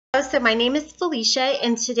Hello, so my name is Felicia,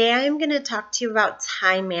 and today I am going to talk to you about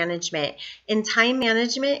time management. And time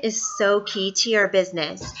management is so key to your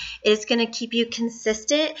business. It's going to keep you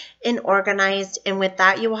consistent and organized, and with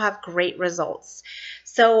that, you will have great results.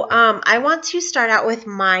 So I want to start out with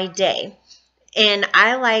my day. And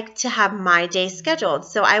I like to have my day scheduled.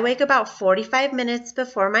 So I wake about 45 minutes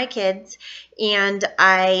before my kids, and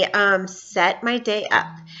I set my day up.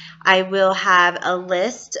 I will have a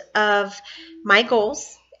list of my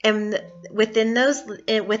goals, and within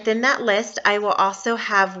that list, I will also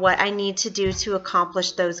have what I need to do to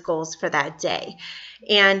accomplish those goals for that day.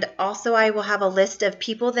 And also I will have a list of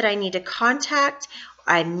people that I need to contact,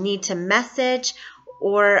 I need to message,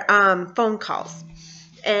 or phone calls.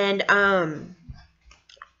 And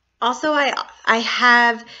also I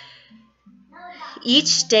have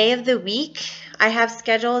each day of the week, I have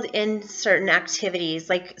scheduled in certain activities.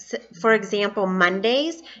 Like, for example,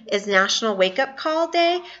 Mondays is National Wake Up Call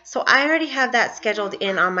Day. So I already have that scheduled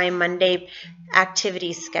in on my Monday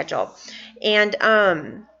activities schedule. And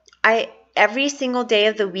every single day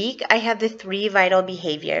of the week, I have the 3 vital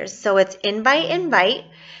behaviors. So it's invite,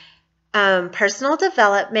 personal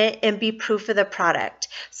development, and be proof of the product.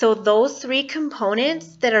 So those 3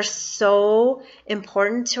 components that are so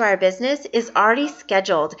important to our business is already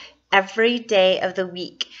scheduled every day of the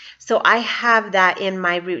week. So I have that in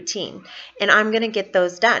my routine, and I'm going to get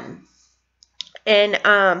those done. And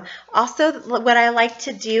also what I like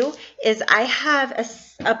to do is I have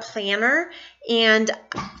a planner, and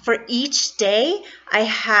for each day I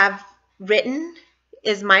have written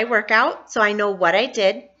is my workout, so I know what I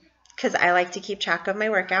did, because I like to keep track of my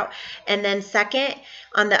workout. And then second,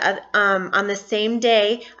 on the same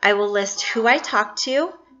day, I will list who I talked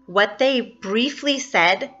to, what they briefly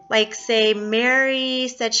said. Like, say Mary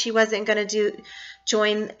said she wasn't going to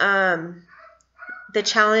join the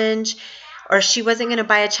challenge, or she wasn't going to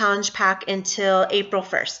buy a challenge pack until April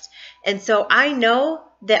 1st. And so I know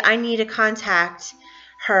that I need to contact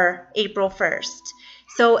her April 1st.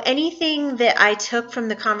 So anything that I took from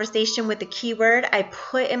the conversation with the keyword, I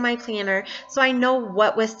put in my planner so I know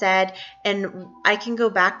what was said, and I can go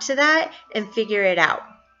back to that and figure it out.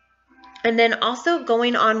 And then also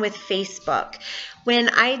going on with Facebook. When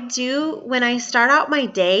I start out my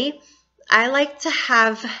day, I like to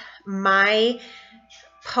have my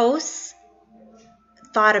posts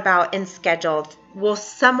thought about and scheduled,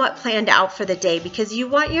 somewhat planned out for the day, because you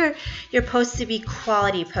want your posts to be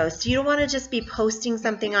quality posts. You don't want to just be posting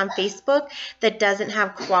something on Facebook that doesn't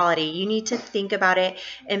have quality. You need to think about it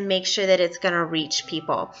and make sure that it's going to reach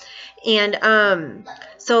people. And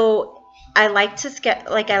so I like to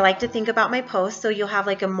think about my posts. So you'll have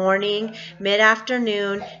like a morning,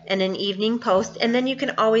 mid-afternoon, and an evening post, and then you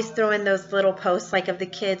can always throw in those little posts like of the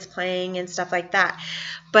kids playing and stuff like that.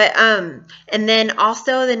 But and then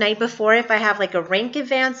also the night before, if I have like a rank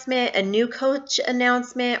advancement, a new coach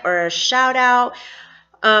announcement, or a shout out,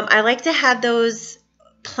 I like to have those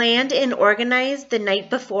planned and organized the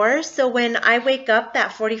night before. So when I wake up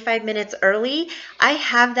that 45 minutes early, I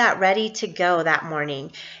have that ready to go that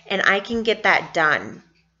morning, and I can get that done.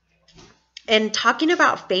 And talking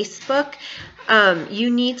about Facebook,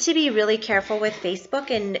 you need to be really careful with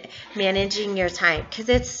Facebook and managing your time, because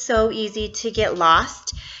it's so easy to get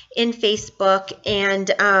lost in Facebook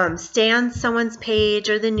and stay on someone's page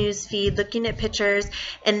or the news feed looking at pictures,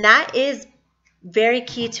 and that is very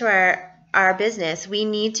key to our business. We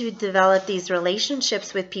need to develop these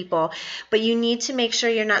relationships with people, but you need to make sure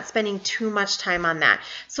you're not spending too much time on that.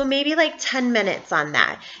 So maybe like 10 minutes on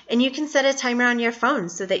that, and you can set a timer on your phone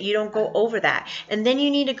so that you don't go over that. And then you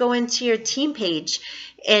need to go into your team page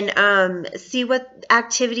and see what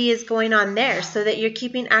activity is going on there, so that you're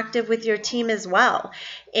keeping active with your team as well.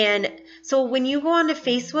 And so when you go onto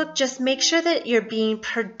Facebook, just make sure that you're being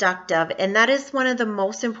productive. And that is one of the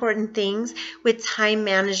most important things with time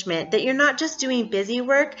management, that you're not just doing busy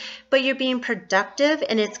work, but you're being productive,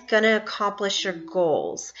 and it's going to accomplish your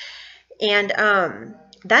goals. And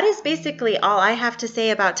that is basically all I have to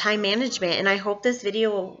say about time management, and I hope this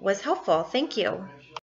video was helpful. Thank you.